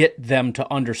we get them to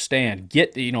understand.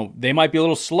 They might be a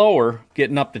little slower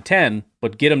getting up to 10,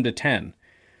 but get them to 10.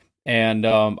 And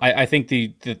I think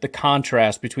the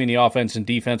contrast between the offense and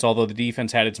defense, although the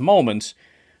defense had its moments,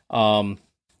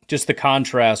 just the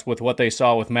contrast with what they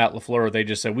saw with Matt LaFleur, they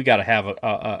just said we got to have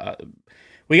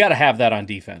that on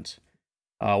defense.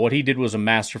 What he did was a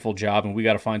masterful job, and we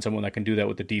got to find someone that can do that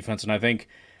with the defense. And I think,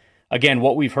 again,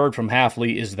 what we've heard from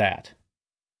Hafley is that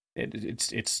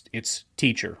it's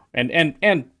teacher and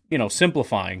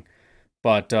simplifying,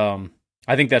 but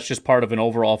I think that's just part of an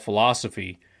overall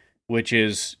philosophy, which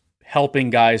is helping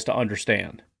guys to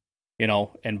understand,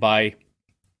 and by,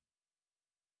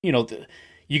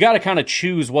 you got to kind of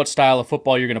choose what style of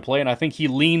football you're going to play. And I think he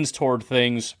leans toward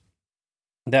things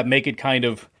that make it kind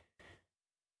of,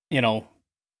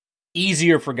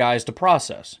 easier for guys to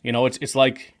process. It's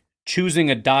like choosing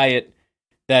a diet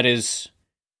that is,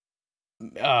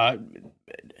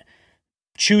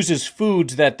 chooses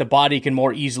foods that the body can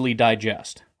more easily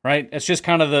digest, right? It's just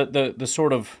kind of the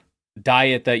sort of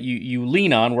diet that you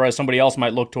lean on, whereas somebody else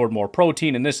might look toward more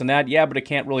protein and this and that. Yeah, but it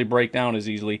can't really break down as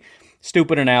easily.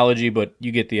 Stupid analogy, but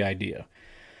you get the idea.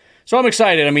 So I'm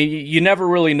excited. I mean, you never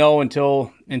really know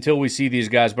until we see these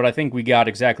guys, but I think we got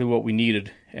exactly what we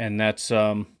needed, and that's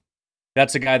a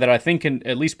guy that I think can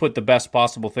at least put the best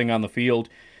possible thing on the field.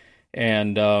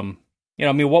 And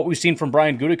what we've seen from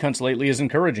Brian Gutekunst lately is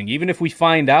encouraging. Even if we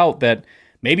find out that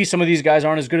maybe some of these guys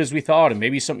aren't as good as we thought, and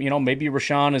maybe maybe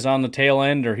Rashawn is on the tail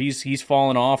end, or he's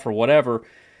fallen off, or whatever,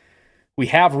 we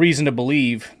have reason to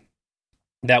believe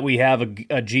that we have a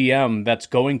GM that's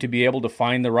going to be able to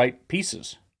find the right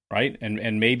pieces, right?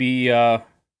 And maybe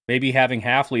having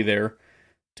Hafley there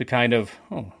to kind of,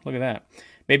 look at that.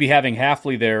 Maybe having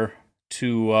Hafley there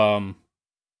to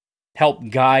help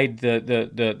guide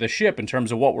the ship in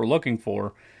terms of what we're looking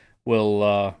for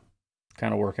will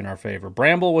kind of work in our favor.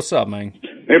 Bramble, what's up, man?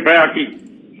 Hey, Packy.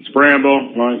 It's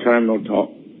Bramble. Long time no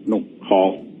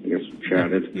call. I guess we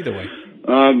chatted. Either way.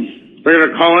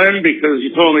 Figured I'd call in because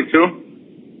you told me to.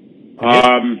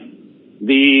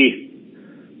 The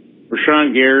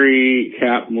Rashawn Gary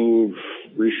cap move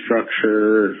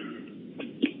restructure,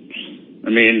 I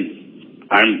mean,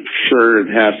 I'm sure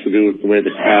it has to do with the way the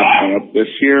cap went up this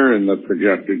year and the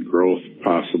projected growth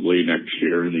possibly next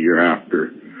year and the year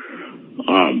after.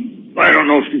 I don't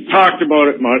know if you talked about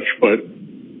it much, but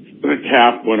the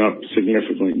cap went up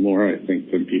significantly more, I think,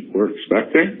 than people were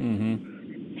expecting. Mm-hmm.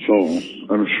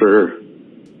 So I'm sure,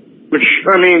 which,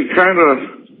 I mean, kind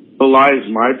of belies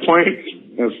my point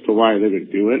as to why they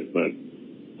would do it, but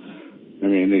I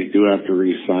mean, they do have to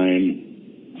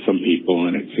re-sign some people,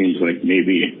 and it seems like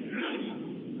maybe,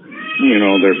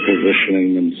 they're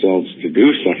positioning themselves to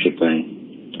do such a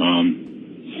thing.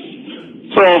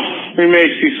 So we may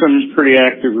see some pretty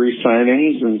active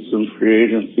re-signings and some free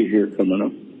agency here coming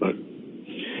up, but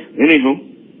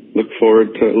anywho, look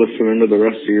forward to listening to the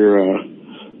rest of your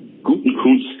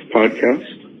Gutenkunst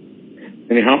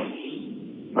podcast. Anyhow,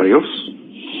 adios.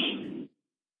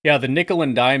 Yeah, the nickel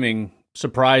and diming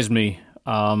surprised me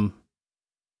a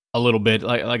little bit.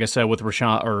 Like I said, with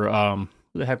Rashawn, or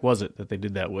who the heck was it that they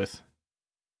did that with?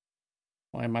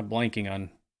 Why am I blanking on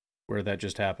where that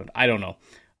just happened? I don't know.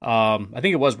 I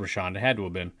think it was Rashawn. It had to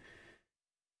have been.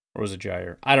 Or was it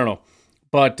Jair? I don't know.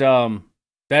 But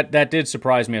that did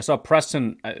surprise me. I saw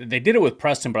Preston. They did it with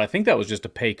Preston, but I think that was just a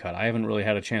pay cut. I haven't really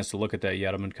had a chance to look at that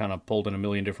yet. I've been kind of pulled in a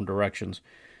million different directions.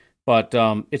 But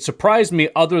it surprised me,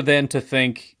 other than to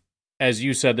think, as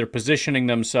you said, they're positioning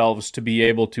themselves to be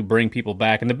able to bring people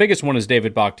back. And the biggest one is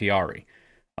David Bakhtiari.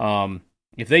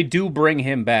 If they do bring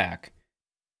him back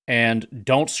and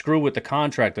don't screw with the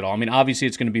contract at all, I mean, obviously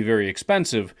it's going to be very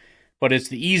expensive, but it's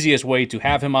the easiest way to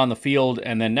have him on the field,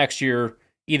 and then next year,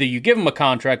 either you give him a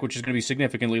contract, which is going to be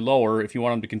significantly lower if you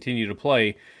want him to continue to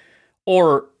play,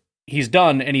 or he's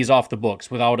done and he's off the books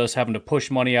without us having to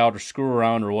push money out or screw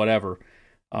around or whatever.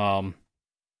 But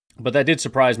that did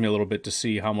surprise me a little bit to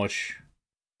see how much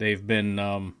they've been,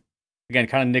 again,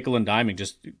 kind of nickel and diming,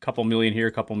 just a couple million here,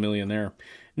 a couple million there.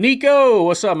 Nico,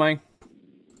 what's up, man?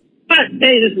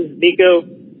 Hey, this is Nico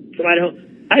from Idaho.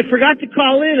 I forgot to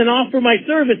call in and offer my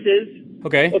services.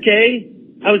 Okay. Okay?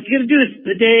 I was going to do this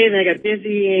today, and I got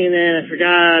busy, and then I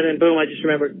forgot, and boom, I just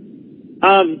remembered.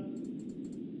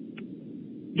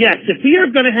 Yes, if we are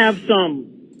going to have some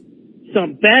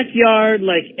backyard,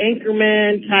 like,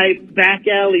 Anchorman type back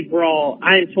alley brawl,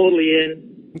 I'm totally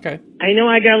in. Okay. I know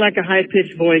I got, like, a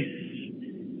high-pitched voice,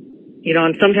 you know,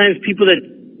 and sometimes people that,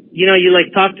 you know, you,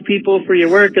 like, talk to people for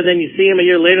your work, and then you see them a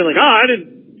year later, like, oh, I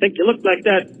didn't think you looked like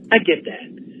that. I get that.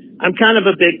 I'm kind of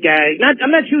a big guy.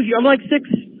 I'm not huge. I'm like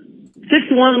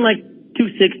 6'1", like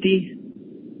 260.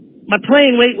 My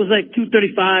playing weight was like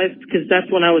 235 because that's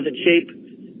when I was in shape.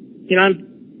 You know,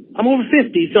 I'm over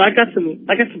 50, so I got some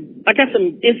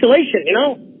insulation. You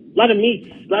know, a lot of meats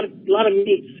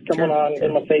coming on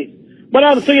in my face. But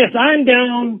so yes, I'm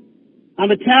down. I'm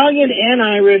Italian and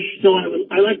Irish, so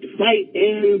I like to fight.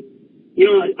 And you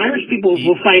know, Irish people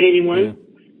will fight anyone. Yeah.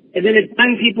 And then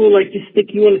Italian people like to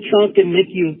stick you in a trunk and make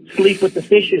you sleep with the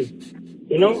fishes.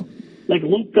 You know, like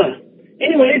Luca.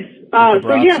 Anyways,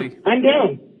 so yeah, I'm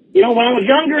down. You know, when I was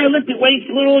younger, I lifted weights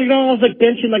a little. You know, I was like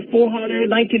benching like 400,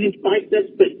 19-inch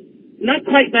biceps, but not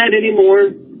quite that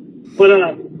anymore. But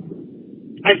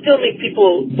I still make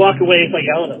people walk away if I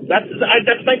yell at them. That's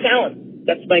my talent.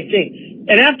 That's my thing.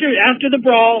 And after the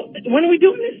brawl, when are we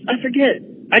doing this? I forget.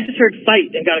 I just heard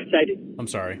fight and got excited. I'm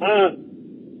sorry.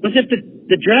 Was it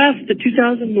the draft, the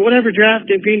 2000 whatever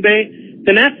draft in Green Bay?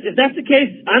 Then if that's the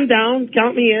case, I'm down.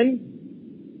 Count me in.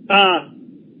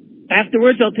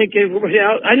 Afterwards, I'll take everybody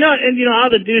out. I know, and you know, all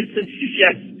the dudes,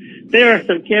 yes, there are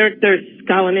some characters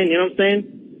calling in, you know what I'm saying?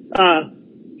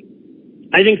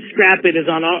 I think Scrap It is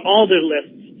on all their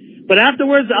lists. But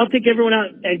afterwards, I'll take everyone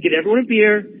out and get everyone a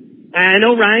beer. And I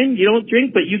know, Ryan, you don't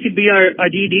drink, but you could be our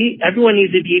DD. Everyone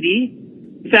needs a DD.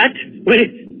 In fact,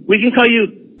 we can call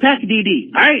you Pack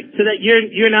DD. All right, so that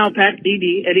you're now Pack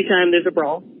DD anytime there's a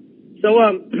brawl. So,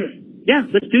 yeah,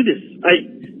 let's do this.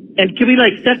 And can we can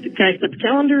I set the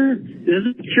calendar? Is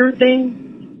this a sure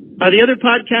thing? Are the other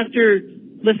podcaster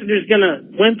listeners gonna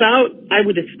wimp out? I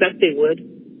would expect they would,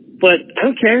 but I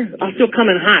don't care. I'll still come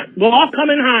in hot. We'll all come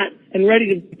in hot and ready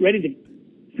to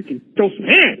freaking throw some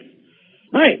hands.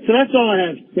 All right, so that's all I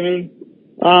have to say.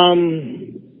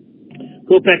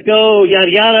 Go Pack Go, yada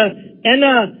yada, and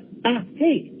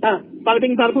hey, bada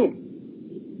bing, bada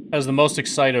boom. That was the most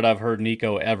excited I've heard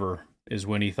Nico ever. Is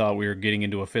when he thought we were getting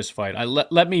into a fist fight.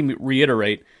 Let me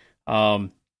reiterate,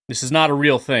 this is not a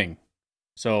real thing.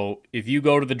 So if you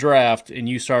go to the draft and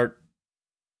you start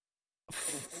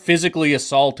physically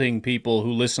assaulting people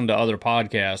who listen to other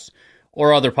podcasts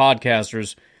or other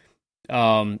podcasters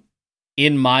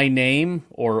in my name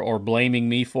or blaming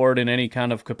me for it in any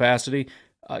kind of capacity,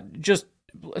 just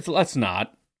let's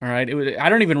not. All right, I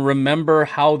don't even remember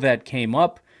how that came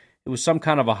up. It was some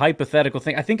kind of a hypothetical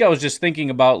thing. I think I was just thinking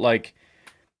about, like,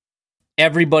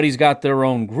 everybody's got their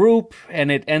own group,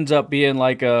 and it ends up being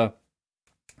like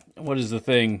what is the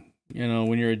thing? You know,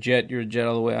 when you're a jet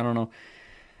all the way. I don't know.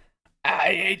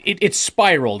 It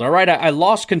spiraled, all right? I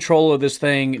lost control of this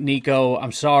thing, Nico.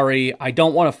 I'm sorry. I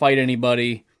don't want to fight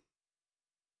anybody.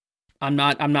 I'm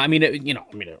not, I mean,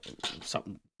 if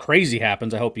something crazy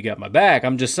happens, I hope you got my back.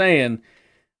 I'm just saying,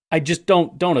 I just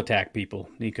don't attack people,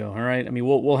 Nico. All right. I mean,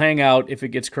 we'll hang out if it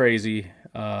gets crazy.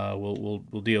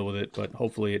 We'll deal with it, but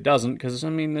hopefully it doesn't, because I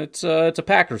mean it's a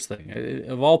Packers thing.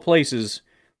 Of all places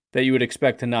that you would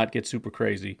expect to not get super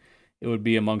crazy, it would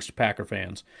be amongst Packer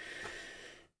fans.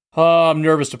 I'm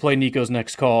nervous to play Nico's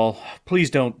next call. Please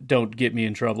don't get me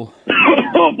in trouble.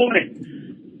 Oh boy,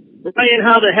 Ryan,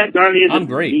 how the heck are you? I'm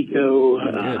great, Nico.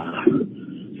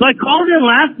 So I called in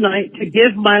last night to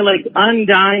give my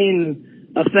undying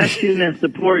affection and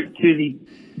support to the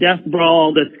death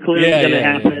brawl that's clearly going to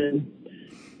happen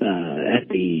at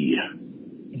the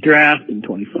draft in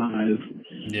 25.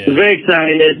 Yeah. I was very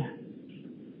excited.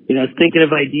 You know, I was thinking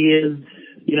of ideas,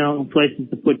 you know, places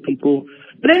to put people.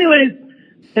 But anyways,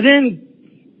 and then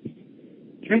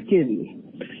freaking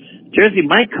Jersey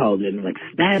Mike called in and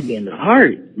stabbed me in the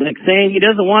heart, saying he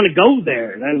doesn't want to go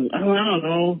there. And I don't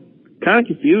know, kind of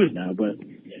confused now, but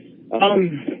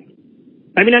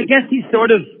I mean, I guess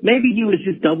maybe he was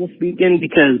just double speaking,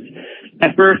 because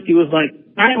at first he was like,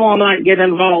 I will not get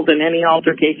involved in any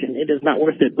altercation. It is not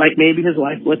worth it. Like, maybe his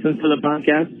wife listens to the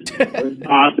podcast.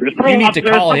 You need to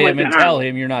call him and tell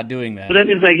him you're not doing that. But then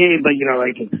he's like, hey, but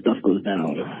if stuff goes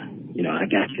down, I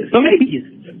got you. So maybe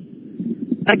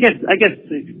I guess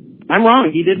I'm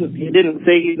wrong. He didn't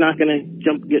say he's not going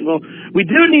to get involved. We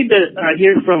do need to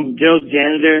hear from Joe's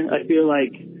janitor. I feel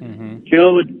like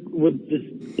Joe would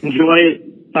just enjoy it.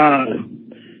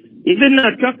 Even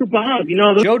Trucker Bob,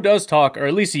 Joe does talk, or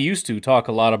at least he used to talk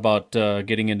a lot about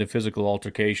getting into physical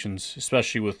altercations,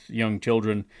 especially with young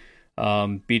children,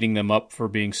 beating them up for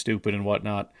being stupid and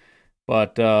whatnot.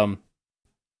 But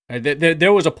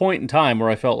there was a point in time where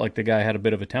I felt like the guy had a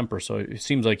bit of a temper, so it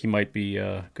seems like he might be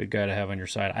a good guy to have on your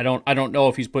side. I don't know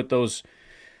if he's put those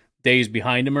days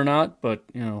behind him or not, but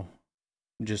I'm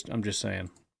just saying.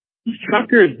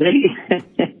 Truckers,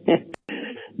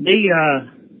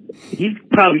 he'd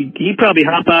probably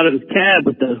hop out of his cab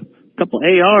with a couple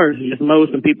ARs and just mow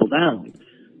some people down.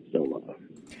 So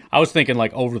I was thinking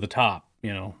like over the top,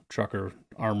 trucker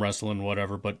arm wrestling,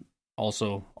 whatever, but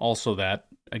also that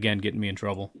again getting me in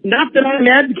trouble. Not that I'm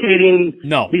advocating the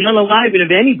unaliving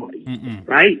of anybody,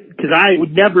 right? Because I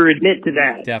would never admit to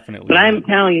that. Definitely. But I'm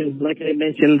Italian, like I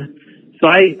mentioned, so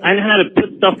I know how to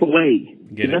put stuff away.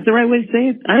 Is that the right way to say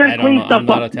it? I know how to clean stuff up. I'm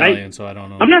not Italian, right? So I don't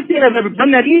know. I'm not saying I've ever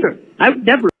done that either. I would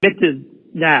never admit to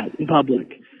that in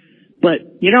public.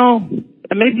 But,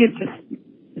 maybe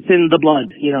it's in the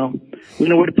blood, we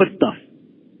know where to put stuff.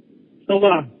 So,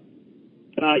 also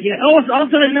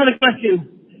another question.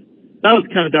 That was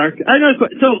kind of dark.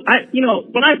 So,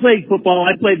 when I played football,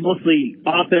 I played mostly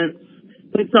offense,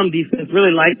 played some defense,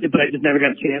 really liked it, but I just never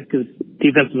got a chance because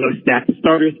defense was always stacked with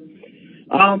starters.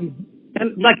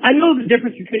 And I know the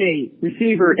difference between a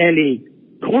receiver and a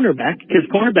cornerback because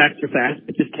cornerbacks are fast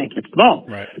but just can't catch the ball.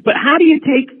 Right. But how do you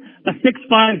take a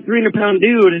 6'5", 300-pound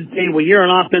dude and say, well, you're an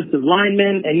offensive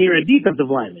lineman and you're a defensive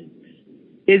lineman?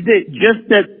 Is it just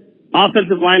that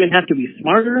offensive linemen have to be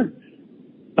smarter?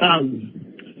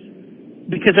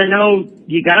 Because I know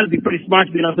you got to be pretty smart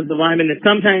to be an offensive lineman, and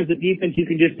sometimes the defense you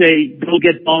can just say, go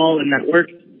get ball, and that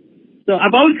works. So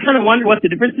I've always kind of wondered what the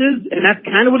difference is, and that's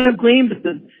kind of what I've gleaned.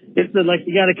 It's the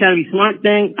you got to kind of be smart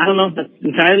thing. I don't know if that's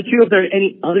entirely true. If there are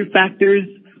any other factors,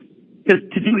 because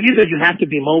to do either, you have to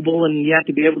be mobile and you have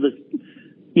to be able to,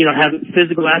 have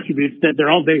physical attributes that they're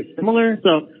all very similar.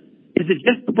 So is it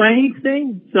just the brain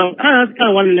thing? So I don't know. I was kind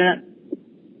of wondering that.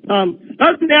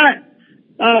 Other than that,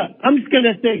 I'm just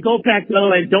gonna say go Pack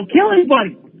though and don't kill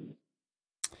anybody.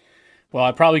 Well,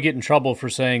 I'd probably get in trouble for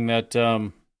saying that.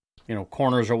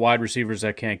 Corners are wide receivers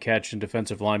that can't catch, and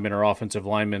defensive linemen are offensive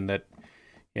linemen that,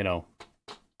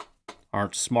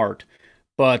 aren't smart.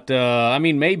 But,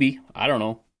 maybe. I don't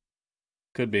know.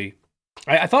 Could be.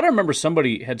 I thought I remember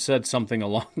somebody had said something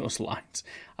along those lines.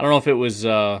 I don't know if it was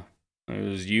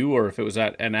you or if it was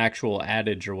an actual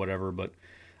adage or whatever, but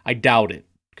I doubt it.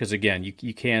 Because, again,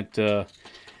 you can't...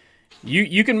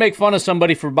 You can make fun of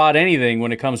somebody for about anything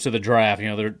when it comes to the draft.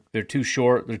 They're too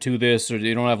short, they're too this, or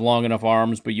they don't have long enough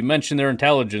arms. But you mention their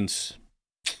intelligence,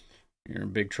 you're in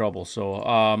big trouble. So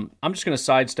I'm just going to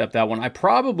sidestep that one. I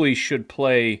probably should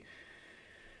play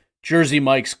Jersey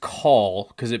Mike's call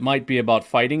because it might be about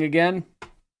fighting again.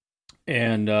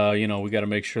 And, we got to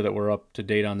make sure that we're up to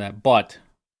date on that. But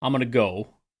I'm going to go.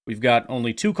 We've got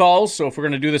only 2 calls, so if we're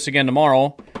going to do this again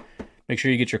tomorrow, make sure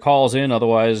you get your calls in.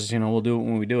 Otherwise, we'll do it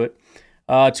when we do it.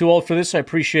 Too old for this. I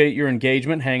appreciate your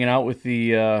engagement, hanging out with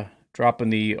the dropping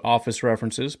the Office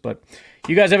references. But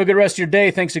you guys have a good rest of your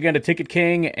day. Thanks again to Ticket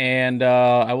King, and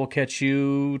I will catch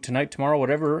you tonight, tomorrow,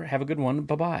 whatever. Have a good one.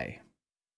 Bye-bye.